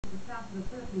south of the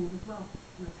Philippines as well,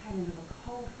 on the tail end of a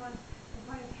cold front, and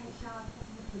quite intense showers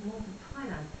possible to the north of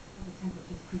Thailand as the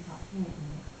temperatures creep up here in the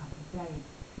next couple of days.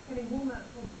 Getting warmer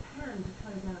for Japan to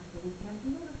close out the weekend.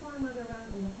 We want to fine weather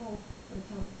around on the whole, but a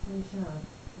chance of spring showers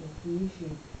is the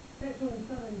issue. Central and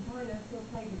southern China still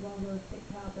plagued with rather thick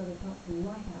clouds, other chance of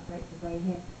light outbreaks of rain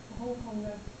here. For Hong Kong,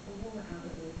 though, the warmer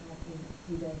outlook we've had in a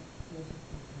few days, delicious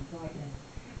and brightness.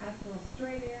 As for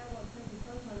Australia, well, plenty of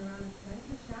sunshine around and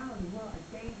plenty of showers as well.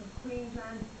 Again for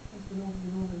Queensland, into the north of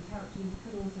the Northern Territory. We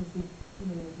could also see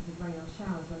images of rain or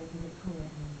showers running from Victoria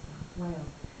and New South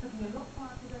Wales. Looking a lot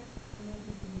quieter today in the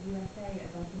east of the USA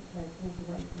as I think they're all the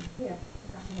way from here.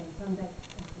 Saturday and Sunday,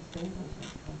 after spring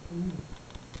sunshine comes from you.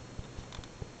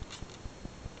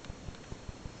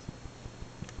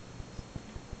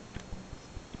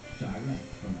 Direct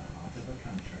from the heart of the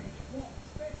country. What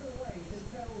better way to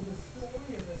tell the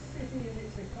story of a city and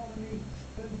its economy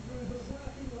than through the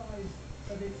working lives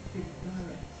of its people?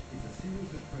 Direct is a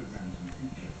series of programs and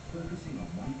features focusing on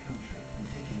one country and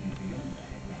taking you beyond the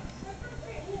headlines.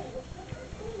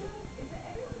 Is that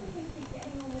everyone seems to be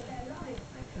getting on with their lives?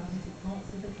 I travel to parts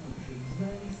of the country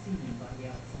rarely seen by the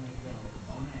outside world.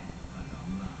 On air and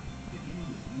online, beginning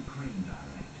with Ukraine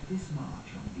Direct this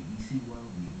March on BBC World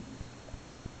News.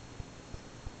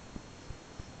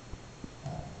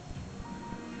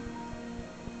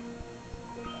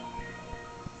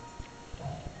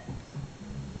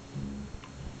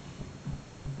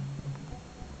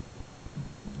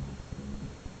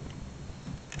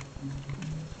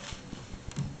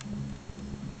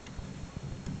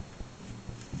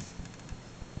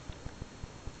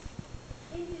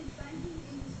 India's banking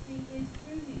industry is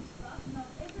booming, but not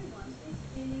everyone is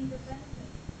feeling the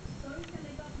benefits. So can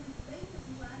the government's latest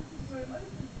plan to grow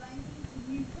open banking to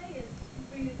new players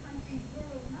bring the country's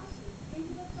rural masses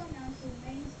into the financial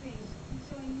mainstream?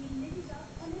 Join me, Nikita,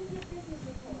 on India Business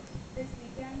Report. This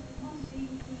weekend on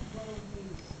BBC World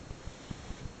News.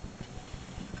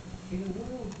 In a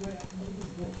world where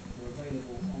mobile books are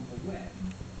available on the web,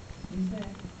 is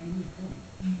there any point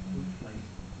to a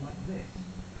place like this?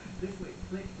 This week,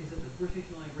 Click is at the British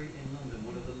Library in London,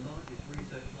 one of the largest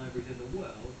research libraries in the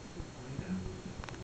world,